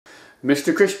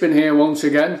Mr. Crispin here once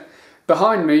again.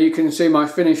 Behind me you can see my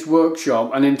finished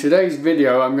workshop, and in today's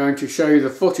video I'm going to show you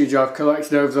the footage I've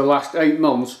collected over the last 8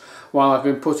 months while I've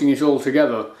been putting it all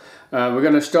together. We're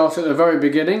going to start at the very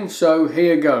beginning, so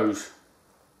here goes.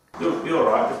 You're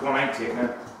alright, just 180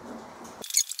 now.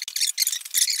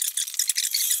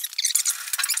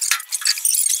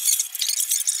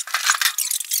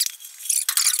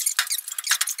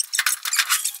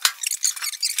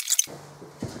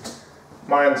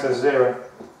 My answer is 0.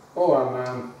 Oh,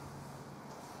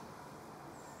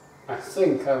 I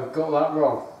think I've got that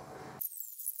wrong.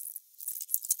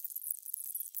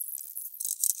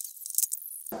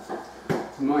 I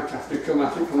might have to come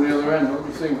at it from the other end. What do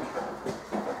you think?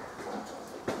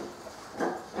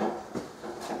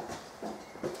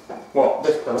 What,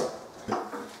 this colour?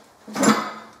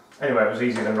 Anyway, it was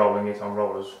easier than rolling it on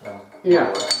rollers.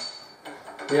 Yeah.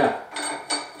 Yeah.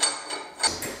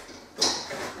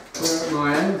 Clear at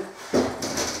my end.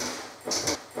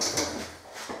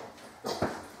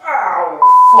 Ow!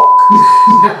 Fuck!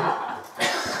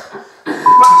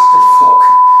 Bastard fuck!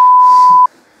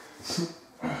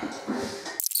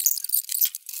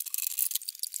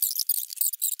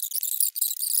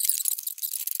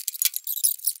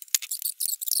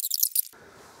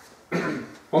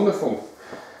 Wonderful.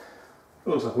 It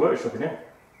looks like a workshop in here.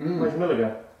 Where's your miller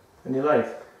go? And your lathe?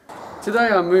 Today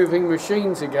I'm moving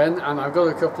machines again, and I've got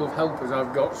a couple of helpers.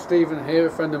 I've got Stephen here,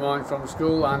 a friend of mine from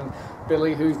school, and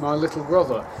Billy, who's my little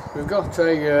brother. We've got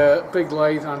a big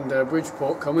lathe and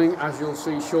Bridgeport coming, as you'll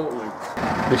see shortly.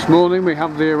 This morning we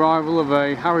have the arrival of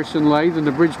a Harrison lathe and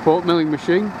a Bridgeport milling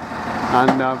machine,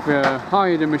 and I've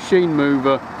hired a machine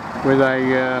mover with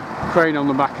a crane on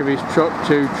the back of his truck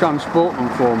to transport them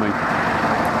for me.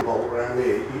 Bolt around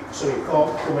here, so you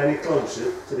can't come any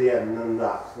closer to the end than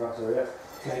that. That's all right.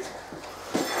 Okay.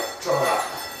 Try that.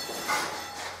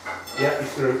 Yeah, you're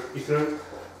through. You're through.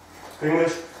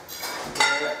 Fingers.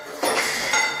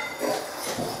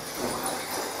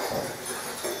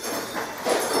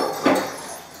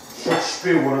 Should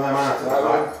spew one of them out.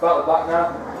 Right, about the back now.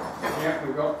 Yeah,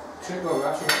 we've got two. Well, we've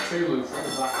actually got 2 loops at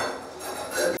the back.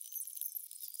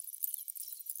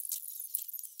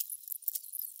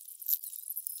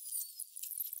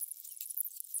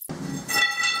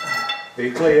 Be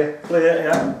clear. Clear,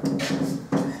 yeah.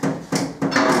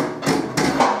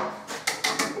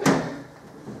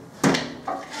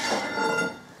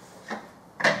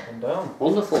 And down.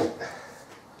 Wonderful.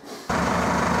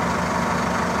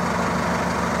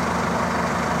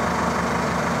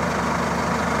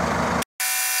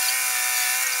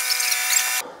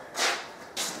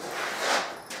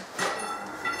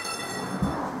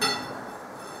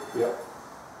 Yep.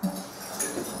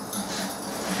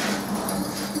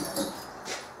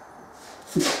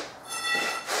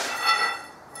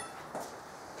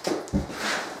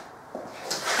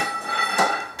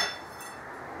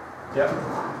 Yep.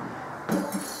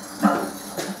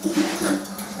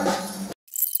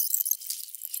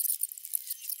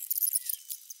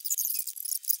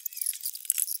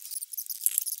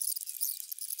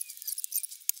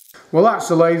 Well, that's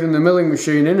the lathe and the milling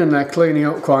machine in, and they're cleaning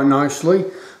up quite nicely.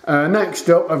 Next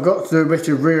up, I've got to do a bit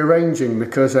of rearranging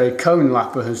because a cone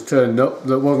lapper has turned up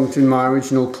that wasn't in my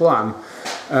original plan.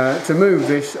 To move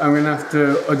this, I'm going to have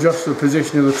to adjust the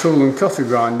position of the tool and cutter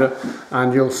grinder,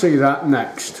 and you'll see that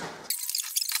next.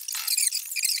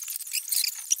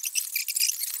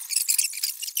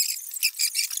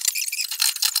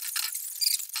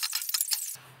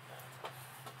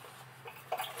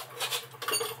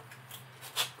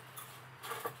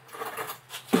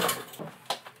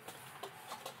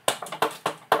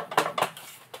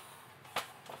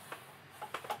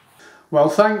 Well,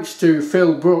 thanks to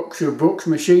Phil Brooks of Brooks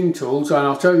Machine Tools, I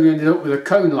not only ended up with a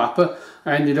cone lapper,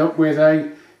 I ended up with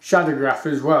a shadowgraph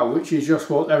as well, which is just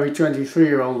what every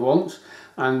 23-year-old wants.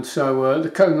 And so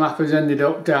the cone lappers ended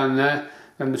up down there,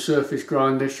 and the surface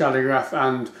grinder, shadowgraph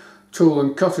and tool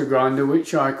and cutter grinder,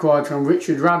 which I acquired from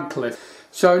Richard Radcliffe.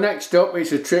 So next up,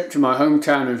 it's a trip to my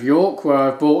hometown of York, where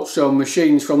I've bought some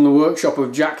machines from the workshop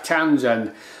of Jack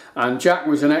Townsend. And Jack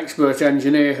was an expert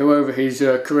engineer who over his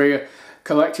career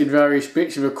collected various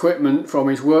bits of equipment from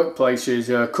his workplaces.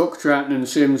 Cook, Troughton and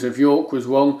Sims of York was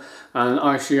one, and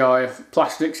ICI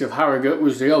Plastics of Harrogate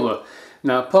was the other.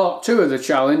 Now, part 2 of the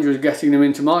challenge was getting them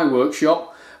into my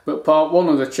workshop, but part 1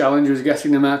 of the challenge was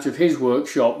getting them out of his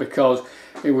workshop, because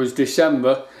it was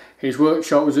December, his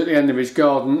workshop was at the end of his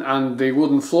garden, and the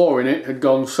wooden floor in it had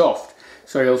gone soft.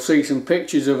 So you'll see some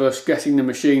pictures of us getting the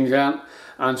machines out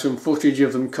and some footage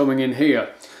of them coming in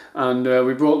here. And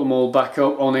we brought them all back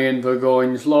up on Ian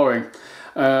Burgoyne's lorry.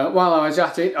 While I was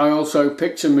at it, I also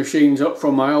picked some machines up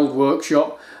from my old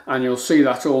workshop and you'll see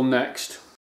that all next.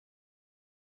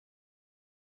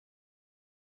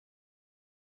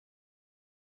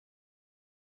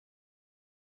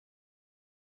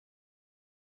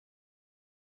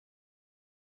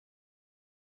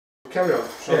 Carry on.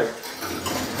 Sorry. Yeah.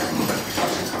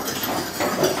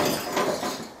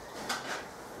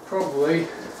 Probably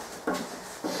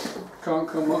can't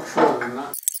come much further than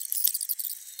that.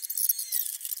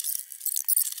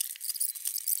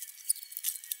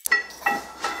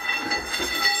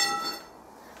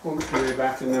 Won't be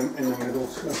back in the middle.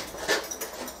 So.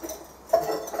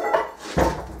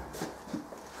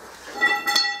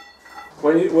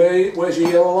 Where's your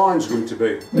yellow lines going to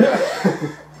be? Yeah.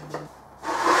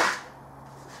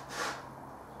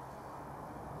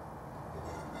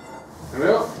 There we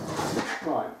are.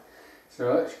 Right,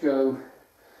 so let's go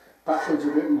backwards a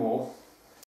bit more.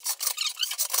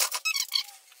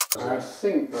 I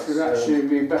think that should actually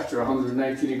be better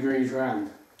 180 degrees round.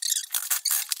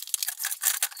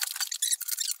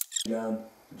 Down,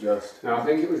 just. Now I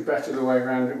think it was better the way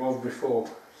round it was before.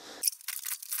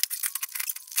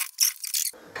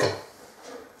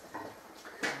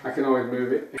 I can always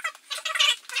move it.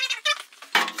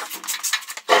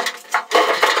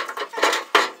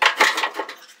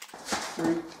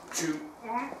 Three, two,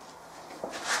 one.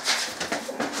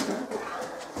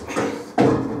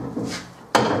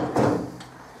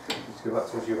 Let's go back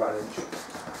towards you about an inch.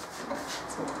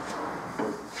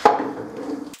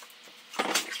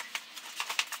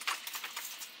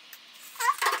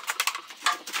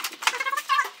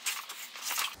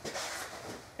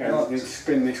 Yeah, I need to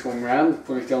spin this one round,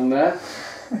 put it on there.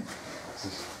 This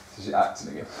is acting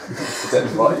again.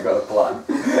 Pretend like you got a plan.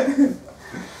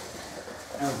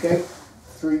 Okay,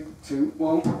 3, 2,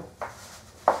 1.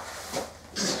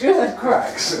 You had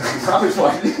cracks. That was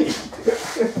my knee.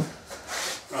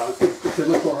 Right, it's a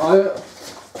little higher.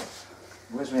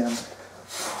 Where's my hand?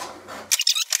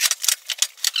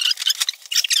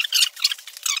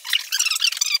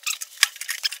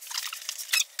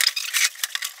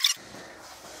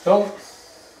 Done.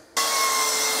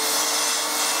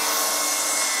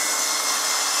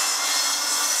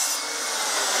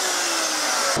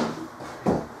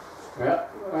 Yeah,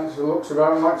 that looks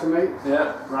about right to me.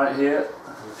 Yeah, right here.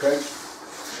 Okay.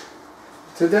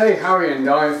 Today Harry and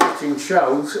I are fitting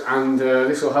shelves, and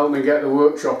this will help me get the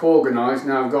workshop organised.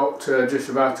 Now I've got just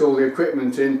about all the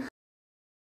equipment in.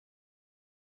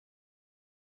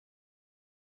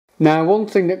 Now, one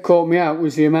thing that caught me out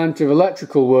was the amount of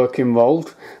electrical work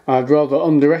involved. I'd rather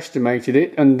underestimated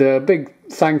it, and a big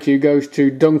thank you goes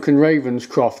to Duncan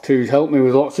Ravenscroft, who's helped me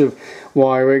with lots of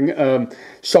wiring,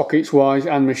 sockets wise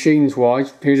and machines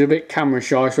wise. He's a bit camera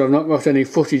shy, so I've not got any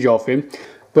footage of him.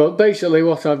 But basically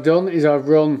what I've done is I've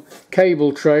run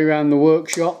cable tray around the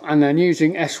workshop, and then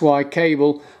using SY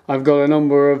cable I've got a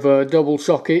number of double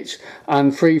sockets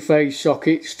and 3-phase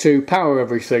sockets to power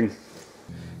everything.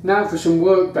 Now for some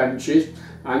workbenches,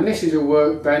 and this is a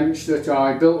workbench that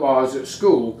I built while I was at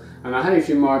school, and I had it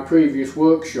in my previous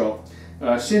workshop.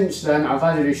 Since then I've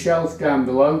added a shelf down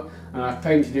below and I've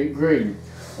painted it green.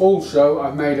 Also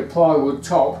I've made a plywood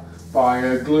top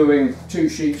by gluing 2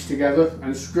 sheets together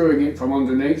and screwing it from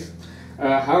underneath.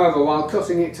 However, while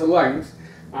cutting it to length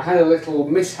I had a little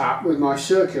mishap with my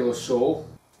circular saw,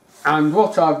 and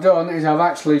what I've done is I've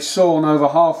actually sawn over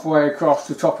halfway across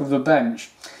the top of the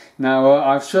bench. Now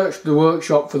I've searched the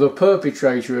workshop for the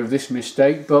perpetrator of this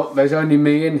mistake, but there's only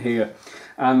me in here,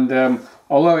 and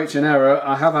although it's an error,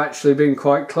 I have actually been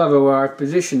quite clever where I've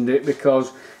positioned it,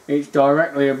 because it's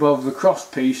directly above the cross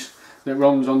piece that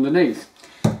runs underneath.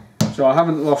 So I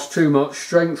haven't lost too much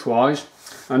strength wise,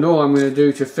 and all I'm going to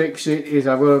do to fix it is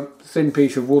I've got a thin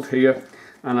piece of wood here,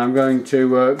 and I'm going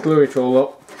to glue it all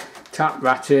up, tap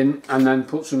that in, and then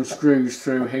put some screws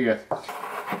through here.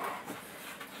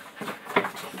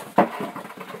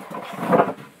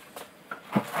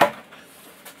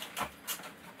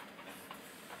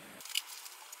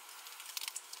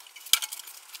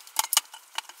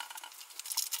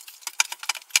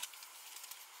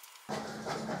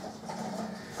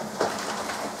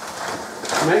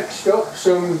 Next up,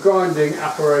 some grinding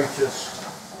apparatus.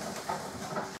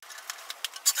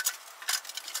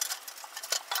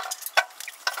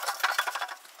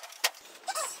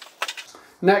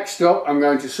 Next up, I'm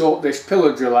going to sort this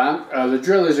pillar drill out. The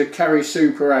drill is a Kerry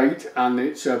Super 8 and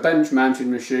it's a bench mounted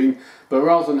machine, but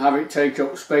rather than have it take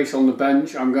up space on the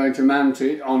bench, I'm going to mount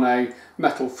it on a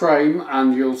metal frame,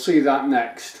 and you'll see that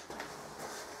next.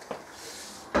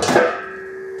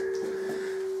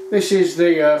 This is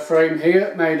the frame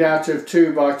here, made out of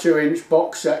 2 by 2 inch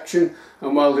box section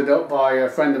and welded up by a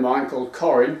friend of mine called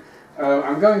Corin.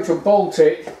 I'm going to bolt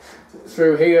it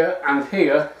through here and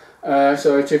here,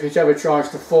 so that if it ever tries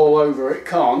to fall over it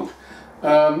can't.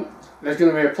 There's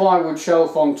going to be a plywood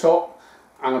shelf on top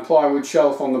and a plywood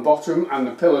shelf on the bottom, and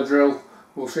the pillar drill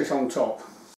will sit on top.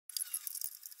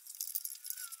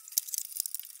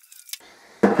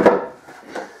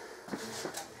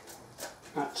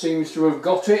 That seems to have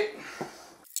got it.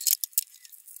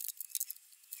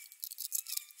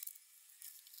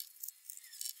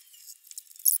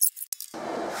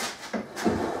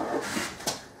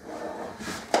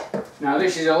 Now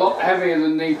this is a lot heavier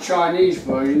than the Chinese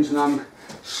versions, and I'm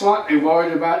slightly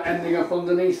worried about ending up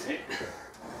underneath it.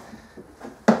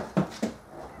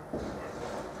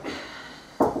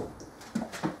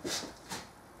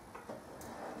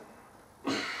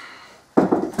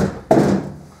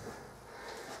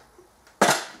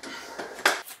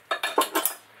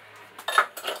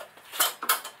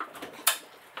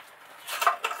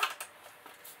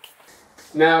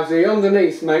 Now the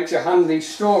underneath makes a handy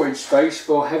storage space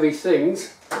for heavy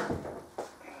things.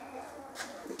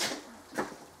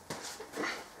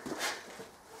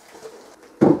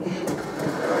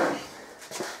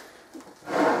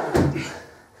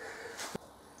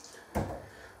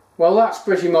 Well, that's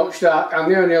pretty much that,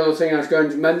 and the only other thing I was going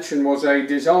to mention was a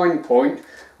design point,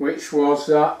 which was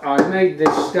that I made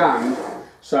this stand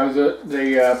so that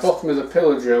the bottom of the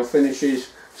pillar drill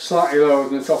finishes slightly lower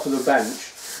than the top of the bench.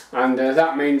 And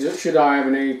that means that should I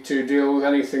ever need to deal with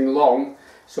anything long,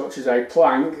 such as a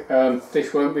plank,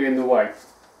 this won't be in the way.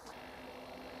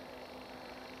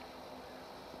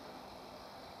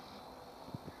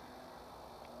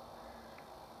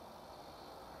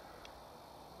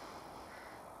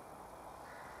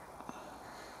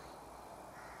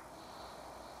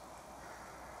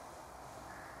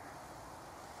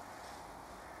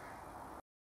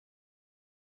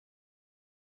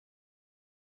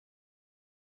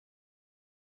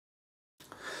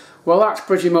 Well, that's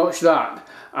pretty much that,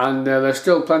 and there's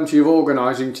still plenty of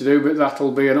organising to do, but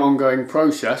that'll be an ongoing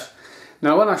process.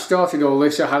 Now, when I started all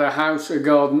this, I had a house, a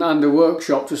garden and a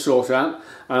workshop to sort out,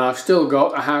 and I've still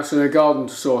got a house and a garden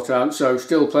to sort out, so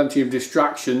still plenty of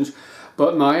distractions.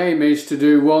 But my aim is to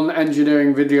do one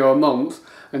engineering video a month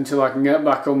until I can get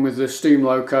back on with the steam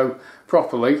loco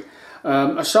properly.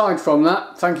 Aside from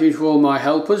that, thank you to all my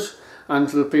helpers and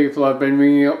to the people I've been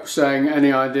ringing up saying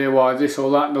any idea why this or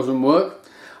that doesn't work.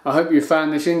 I hope you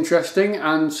found this interesting,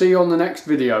 and see you on the next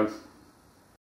video.